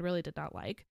husband really did not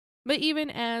like. But even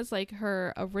as like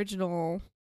her original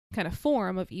kind of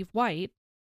form of Eve White,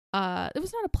 it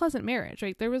was not a pleasant marriage,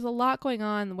 right? There was a lot going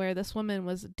on where this woman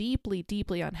was deeply,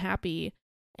 deeply unhappy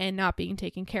and not being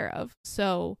taken care of.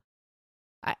 So,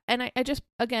 I just,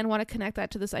 again, want to connect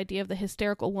that to this idea of the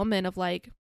hysterical woman of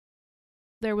like,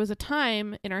 there was a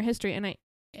time in our history, and I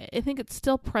think it's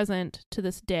still present to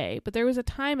this day, but there was a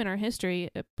time in our history,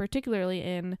 particularly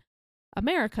in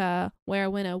America,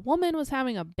 where when a woman was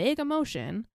having a big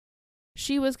emotion,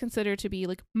 she was considered to be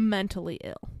like mentally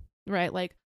ill, right?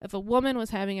 Like, if a woman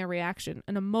was having a reaction,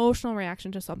 an emotional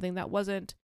reaction to something that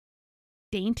wasn't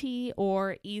dainty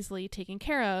or easily taken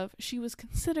care of, she was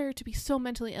considered to be so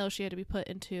mentally ill she had to be put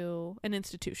into an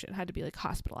institution, had to be like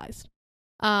hospitalized.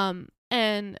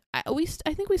 And I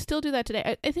think we still do that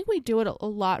today. I think we do it a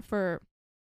lot for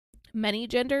many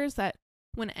genders, that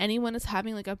when anyone is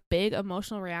having like a big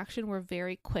emotional reaction, we're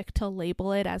very quick to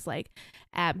label it as like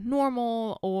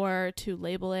abnormal or to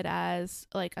label it as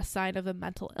like a sign of a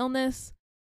mental illness.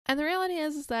 And the reality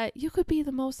is that you could be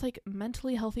the most like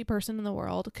mentally healthy person in the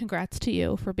world. Congrats to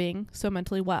you for being so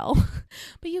mentally well.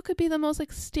 But you could be the most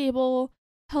like stable,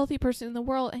 healthy person in the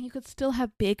world, and you could still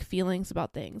have big feelings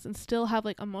about things and still have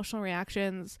like emotional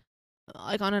reactions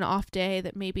like on an off day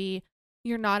that maybe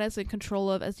you're not as in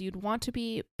control of as you'd want to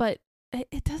be. But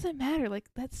it doesn't matter. Like,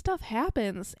 that stuff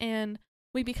happens and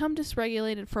we become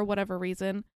dysregulated for whatever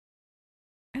reason.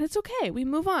 And it's okay. We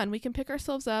move on. We can pick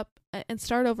ourselves up and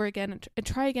start over again and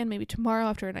try again maybe tomorrow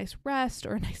after a nice rest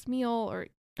or a nice meal or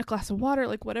a glass of water,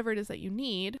 like whatever it is that you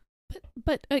need.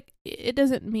 But like, it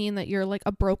doesn't mean that you're like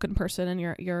a broken person and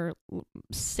you're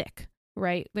sick,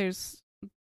 right? There's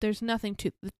nothing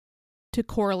to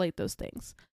correlate those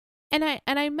things. And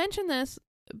I mention this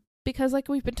because like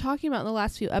we've been talking about in the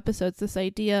last few episodes, this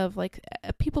idea of like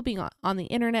people being on the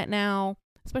internet now,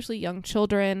 especially young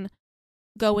children,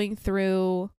 going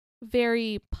through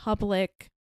very public,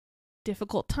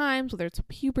 difficult times, whether it's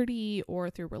puberty or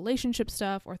through relationship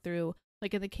stuff or through,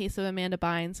 like in the case of Amanda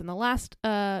Bynes in the last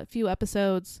few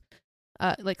episodes,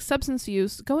 like substance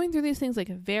use, going through these things like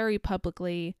very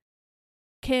publicly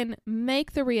can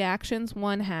make the reactions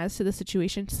one has to the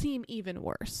situation seem even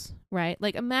worse, right?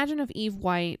 Like, imagine if Eve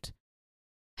White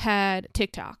had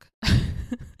TikTok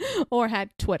or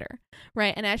had Twitter,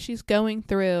 right? And as she's going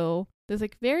through this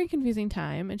like very confusing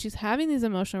time and she's having these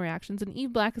emotional reactions and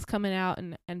Eve Black is coming out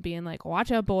and being like,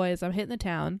 watch out boys, I'm hitting the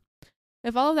town.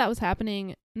 If all of that was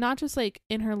happening, not just like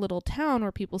in her little town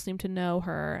where people seem to know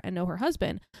her and know her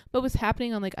husband, but was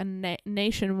happening on like a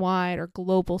nationwide or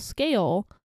global scale,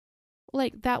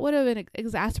 like that would have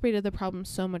exacerbated the problem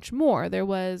so much more. There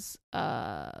was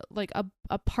like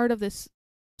a part of this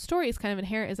story is kind of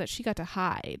inherent, is that she got to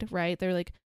hide, right? They're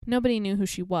like, nobody knew who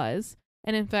she was.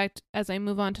 And in fact, as I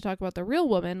move on to talk about the real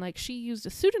woman, like she used a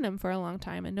pseudonym for a long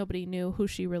time and nobody knew who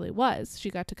she really was. She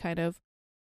got to kind of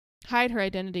hide her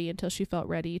identity until she felt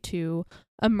ready to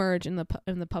emerge in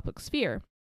the public sphere.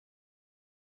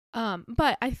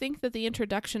 But I think that the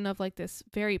introduction of like this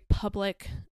very public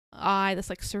eye, this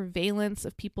like surveillance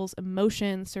of people's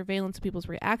emotions, surveillance of people's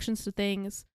reactions to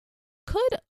things,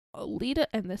 could lead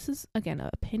and this is again an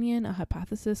opinion, a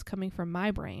hypothesis coming from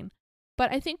my brain, but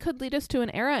I think could lead us to an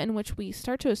era in which we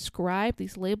start to ascribe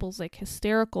these labels like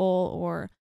hysterical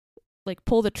or like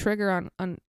pull the trigger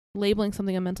on labeling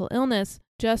something a mental illness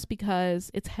just because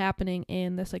it's happening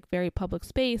in this like very public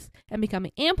space and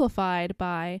becoming amplified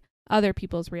by other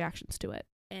people's reactions to it.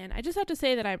 And I just have to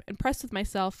say that I'm impressed with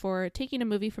myself for taking a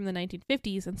movie from the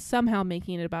 1950s and somehow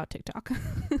making it about TikTok.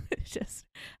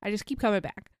 I just keep coming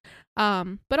back.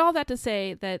 But all that to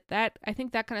say that I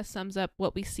think that kind of sums up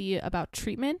what we see about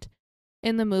treatment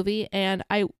in the movie. And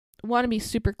I want to be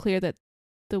super clear that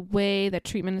the way that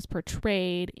treatment is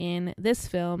portrayed in this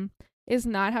film is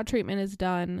not how treatment is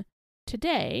done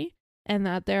today, and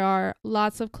that there are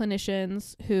lots of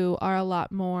clinicians who are a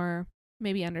lot more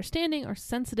maybe understanding or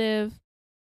sensitive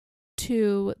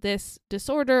to this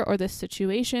disorder or this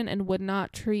situation and would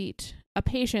not treat a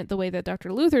patient the way that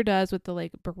Dr. Luther does, with the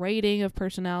like berating of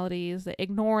personalities, the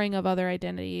ignoring of other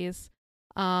identities,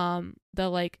 the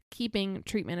like keeping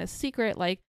treatment a secret.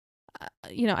 Like,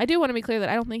 I do want to be clear that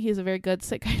I don't think he's a very good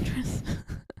psychiatrist.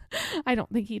 I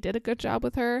don't think he did a good job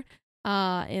with her,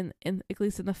 in at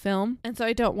least in the film. And so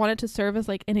I don't want it to serve as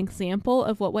like an example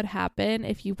of what would happen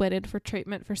if you went in for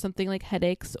treatment for something like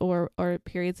headaches or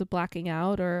periods of blacking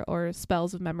out or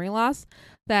spells of memory loss,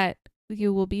 that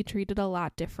you will be treated a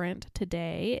lot different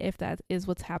today if that is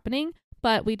what's happening.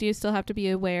 But we do still have to be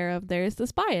aware of there's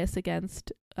this bias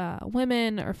against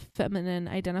women or feminine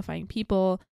identifying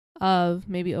people of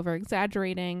maybe over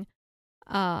exaggerating.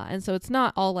 And so it's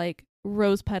not all like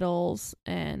rose petals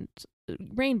and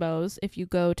rainbows if you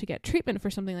go to get treatment for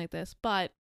something like this,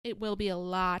 but it will be a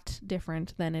lot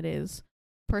different than it is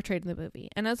portrayed in the movie.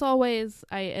 And as always,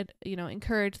 I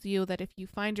encourage you that if you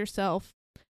find yourself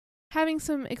having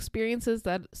some experiences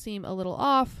that seem a little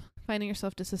off, finding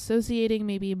yourself disassociating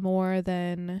maybe more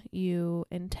than you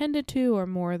intended to or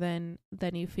more than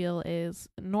you feel is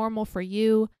normal for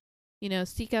you,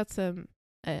 seek out some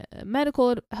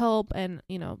medical help and,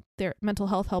 their mental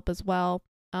health help as well,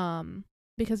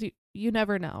 because you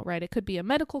never know, right? It could be a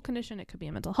medical condition, it could be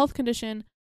a mental health condition,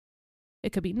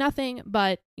 it could be nothing,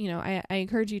 but, I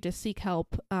encourage you to seek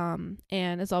help. And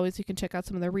as always, you can check out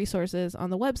some of the resources on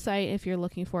the website if you're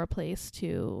looking for a place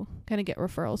to kind of get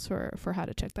referrals for how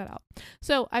to check that out.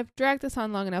 So I've dragged this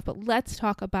on long enough, but let's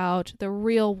talk about the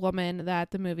real woman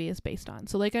that the movie is based on.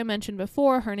 So like I mentioned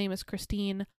before, her name is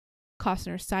Christine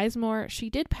Costner Sizemore. She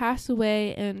did pass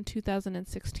away in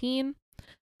 2016.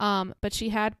 But she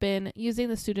had been using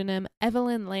the pseudonym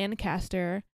Evelyn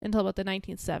Lancaster until about the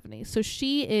 1970s. So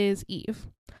she is Eve.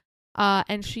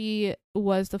 And she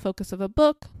was the focus of a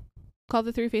book called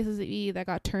The Three Faces of Eve that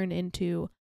got turned into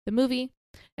the movie.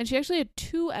 And she actually had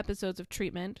 2 episodes of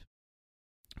treatment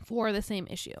for the same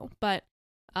issue. But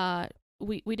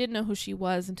we didn't know who she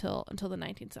was until the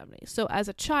 1970s. So as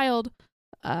a child,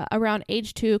 around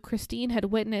age 2, Christine had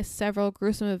witnessed several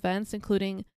gruesome events,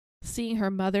 including seeing her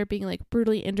mother being like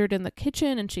brutally injured in the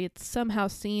kitchen, and she had somehow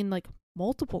seen like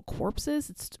multiple corpses.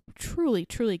 It's truly,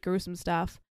 truly gruesome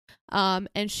stuff.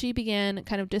 And she began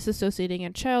kind of disassociating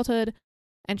in childhood,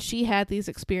 and she had these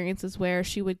experiences where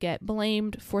she would get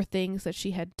blamed for things that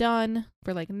she had done,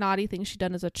 for like naughty things she'd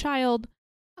done as a child,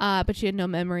 but she had no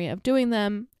memory of doing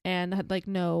them and had like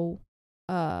no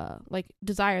like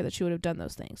desire that she would have done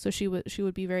those things. So she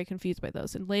would be very confused by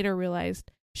those, and later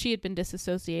realized she had been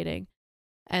disassociating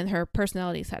and her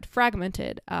personalities had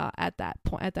fragmented at that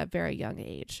point, at that very young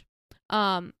age.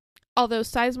 Although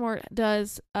Sizemore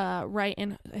does write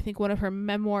in, I think, one of her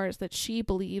memoirs that she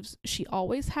believes she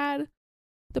always had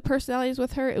the personalities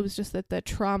with her. It was just that the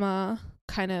trauma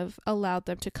kind of allowed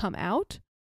them to come out.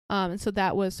 And so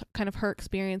that was kind of her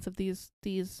experience of these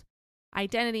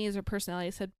identities or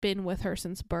personalities had been with her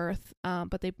since birth,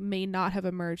 but they may not have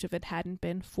emerged if it hadn't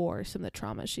been for some of the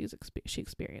trauma she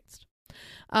experienced.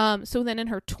 So then in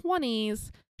her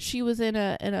 20s, she was in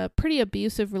a pretty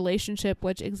abusive relationship,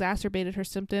 which exacerbated her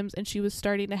symptoms, and she was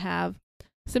starting to have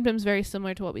symptoms very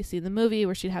similar to what we see in the movie,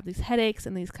 where she'd have these headaches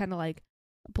and these kind of like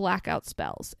blackout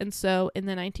spells. And so in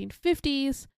the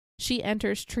 1950s, she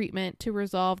enters treatment to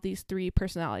resolve these 3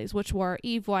 personalities, which were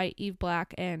Eve White, Eve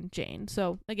Black, and Jane.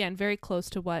 So again, very close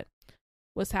to what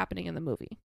was happening in the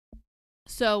movie.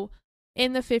 So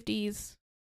in the 50s,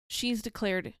 she's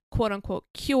declared quote unquote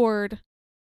cured.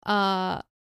 The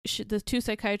 2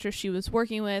 psychiatrists she was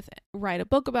working with write a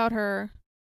book about her.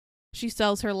 She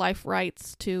sells her life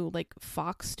rights to like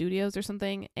Fox Studios or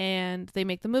something, and they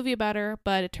make the movie about her,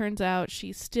 but it turns out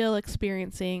she's still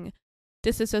experiencing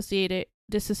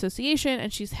disassociation,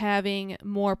 and she's having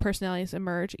more personalities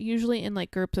emerge, usually in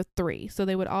like groups of 3. So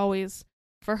they would always,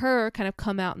 for her, kind of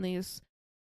come out in these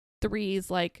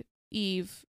 3s like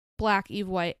Eve Black, Eve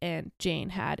White, and Jane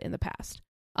had in the past.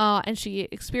 And she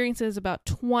experiences about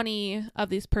 20 of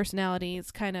these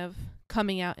personalities kind of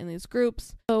coming out in these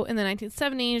groups. So in the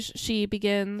 1970s, she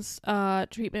begins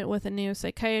treatment with a new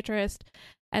psychiatrist,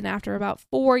 and after about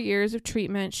 4 years of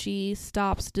treatment, she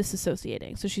stops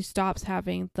disassociating. So she stops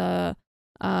having the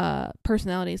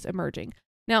personalities emerging.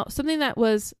 Now, something that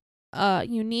was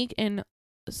unique in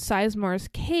Sizemore's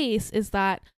case is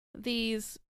that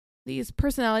these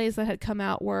personalities that had come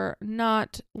out were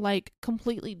not like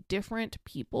completely different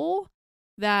people,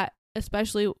 that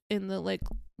especially in the like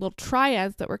little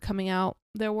triads that were coming out,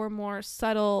 there were more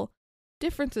subtle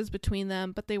differences between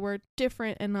them, but they were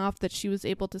different enough that she was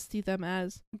able to see them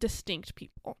as distinct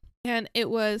people. And it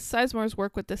was Sizemore's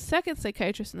work with the second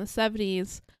psychiatrist in the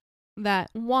 70s that,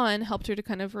 1, helped her to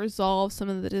kind of resolve some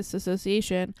of the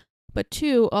disassociation, but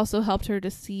 2, also helped her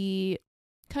to see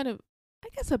kind of, I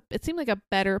guess, it seemed like a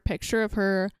better picture of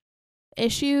her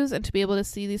issues, and to be able to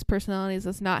see these personalities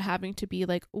as not having to be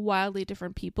like wildly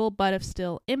different people, but of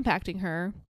still impacting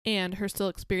her and her still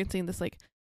experiencing this like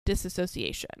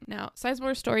disassociation. Now,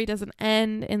 Sizemore's story doesn't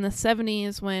end in the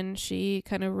 70s when she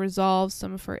kind of resolves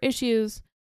some of her issues.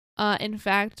 In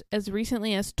fact, as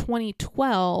recently as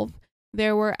 2012,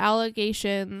 there were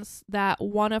allegations that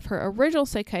one of her original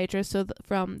psychiatrists,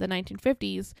 from the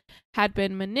 1950s, had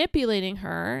been manipulating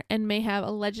her and may have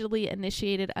allegedly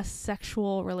initiated a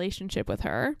sexual relationship with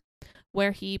her,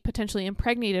 where he potentially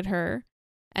impregnated her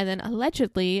and then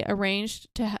allegedly arranged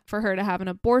for her to have an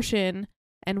abortion,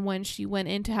 and when she went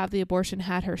in to have the abortion,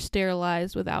 had her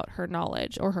sterilized without her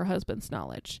knowledge or her husband's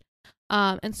knowledge.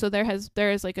 And so there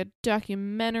is like a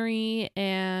documentary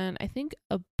and I think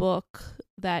a book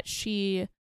that she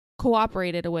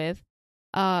cooperated with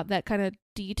that kind of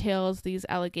details these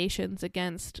allegations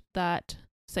against that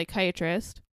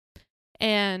psychiatrist.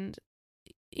 And,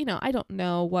 you know, I don't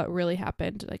know what really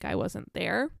happened. Like, I wasn't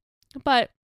there, but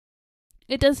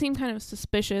it does seem kind of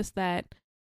suspicious that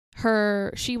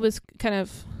she was kind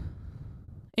of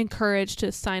encouraged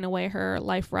to sign away her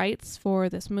life rights for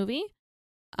this movie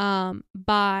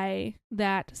by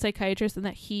that psychiatrist, and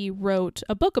that he wrote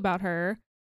a book about her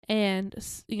and,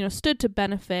 you know, stood to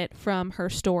benefit from her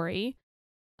story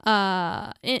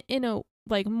in a,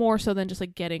 like, more so than just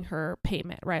like getting her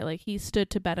payment, right? Like, he stood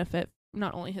to benefit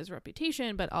not only his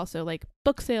reputation but also like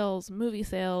book sales, movie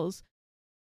sales.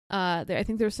 I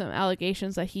think there's some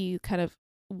allegations that he kind of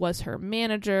was her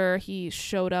manager. He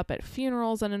showed up at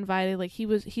funerals uninvited. Like, he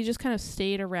just kind of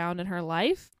stayed around in her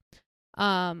life,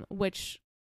 which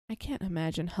I can't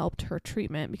imagine helped her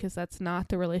treatment, because that's not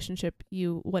the relationship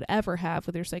you would ever have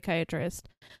with your psychiatrist.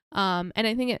 And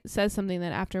I think it says something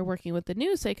that after working with the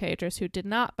new psychiatrist, who did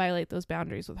not violate those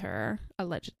boundaries with her,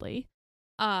 allegedly,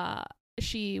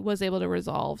 she was able to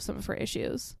resolve some of her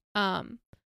issues.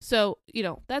 So, you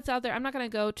know, that's out there. I'm not going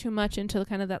to go too much into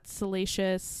kind of that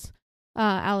salacious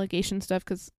allegation stuff,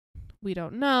 because we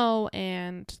don't know,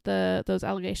 and those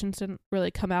allegations didn't really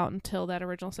come out until that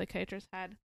original psychiatrist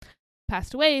had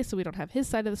passed away, so we don't have his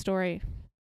side of the story.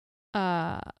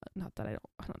 Not that I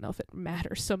don't know if it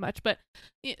matters so much, but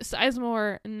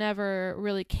Sizemore never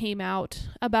really came out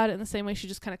about it in the same way. She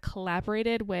just kind of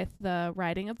collaborated with the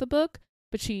writing of the book,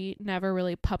 but she never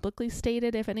really publicly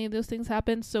stated if any of those things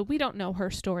happened, so we don't know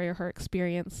her story or her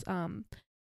experience in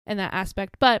that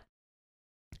aspect. But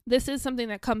this is something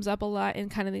that comes up a lot in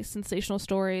kind of these sensational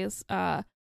stories.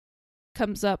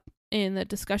 Comes up in the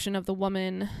discussion of the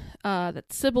woman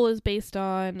that Sybil is based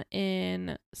on,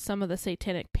 in some of the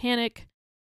Satanic Panic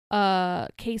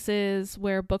cases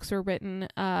where books were written.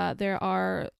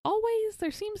 There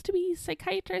seems to be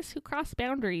psychiatrists who cross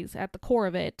boundaries at the core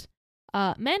of it,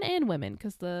 men and women,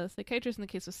 because the psychiatrist in the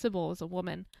case of Sybil was a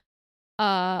woman,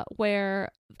 where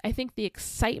I think the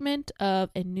excitement of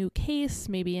a new case,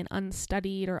 maybe an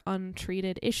unstudied or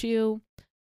untreated issue,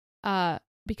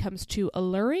 becomes too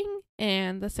alluring,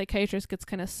 and the psychiatrist gets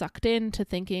kind of sucked into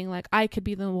thinking like, I could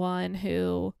be the one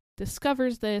who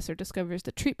discovers this or discovers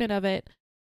the treatment of it.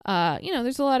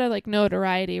 There's a lot of like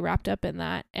notoriety wrapped up in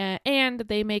that, and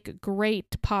they make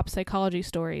great pop psychology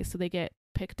stories, so they get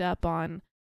picked up on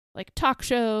like talk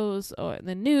shows or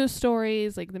the news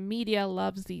stories. Like, the media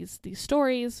loves these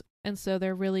stories, and so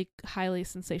they're really highly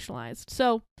sensationalized.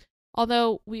 So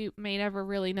although we may never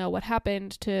really know what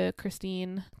happened to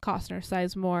Christine Costner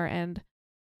Sizemore and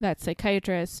that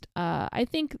psychiatrist, I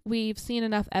think we've seen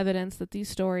enough evidence that these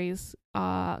stories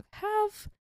have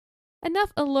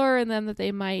enough allure in them that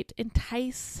they might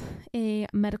entice a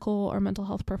medical or mental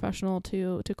health professional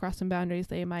to cross some boundaries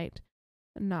they might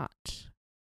not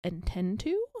intend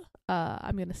to.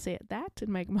 I'm going to say it that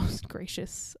in my most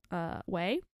gracious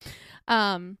way.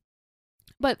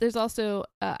 But there's also,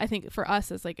 I think for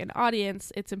us as like an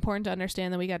audience, it's important to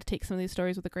understand that we got to take some of these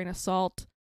stories with a grain of salt,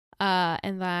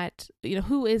 and that, you know,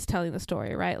 who is telling the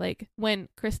story, right? Like, when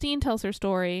Christine tells her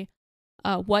story,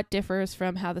 what differs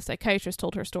from how the psychiatrist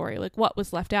told her story? Like, what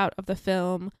was left out of the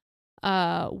film?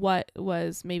 What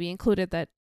was maybe included that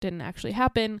didn't actually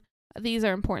happen? These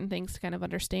are important things to kind of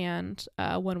understand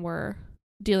when we're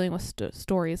dealing with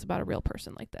stories about a real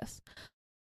person like this.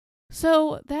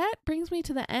 So that brings me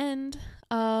to the end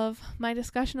of my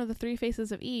discussion of The Three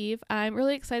Faces of Eve. I'm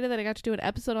really excited that I got to do an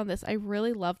episode on this. I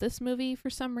really love this movie for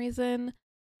some reason.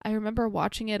 I remember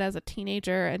watching it as a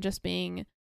teenager and just being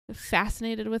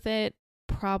fascinated with it,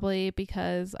 probably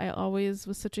because I always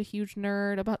was such a huge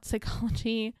nerd about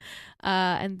psychology.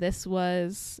 And this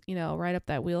was, you know, right up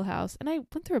that wheelhouse. And I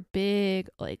went through a big,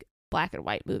 like, black and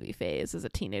white movie phase as a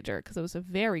teenager because it was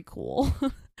very cool.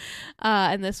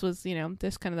 And this was, you know,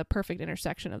 this kind of the perfect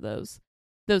intersection of those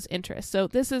interests. So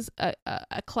this is a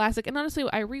classic. And honestly,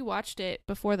 I rewatched it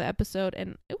before the episode,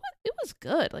 and it was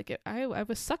good. Like, I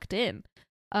was sucked in.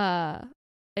 And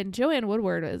Joanne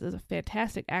Woodward is a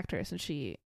fantastic actress, and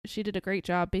she did a great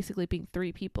job basically being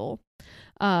three people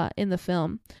in the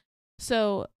film.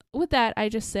 So with that, I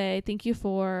just say thank you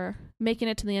for making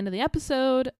it to the end of the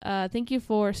episode. Thank you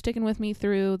for sticking with me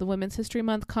through the Women's History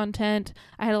Month content.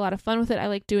 I had a lot of fun with it. I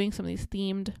like doing some of these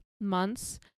themed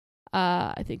months.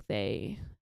 I think they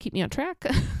keep me on track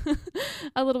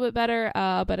a little bit better,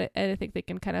 but I think they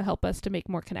can kind of help us to make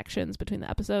more connections between the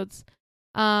episodes.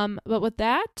 But with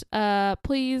that,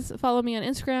 please follow me on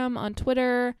Instagram, on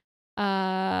Twitter.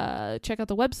 Check out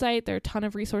the website. There are a ton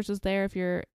of resources there if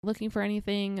you're looking for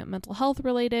anything mental health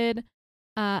related.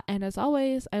 And as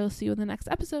always, I will see you in the next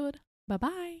episode.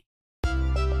 Bye-bye.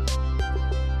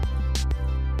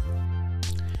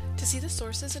 To see the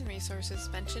sources and resources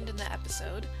mentioned in the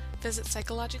episode, visit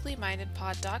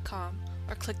psychologicallymindedpod.com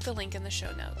or click the link in the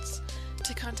show notes.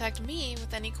 To contact me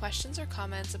with any questions or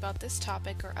comments about this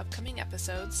topic or upcoming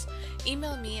episodes,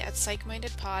 email me at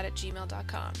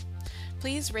psychmindedpod@gmail.com.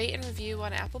 Please rate and review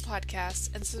on Apple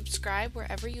Podcasts and subscribe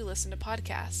wherever you listen to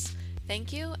podcasts.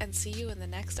 Thank you, and see you in the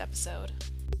next episode.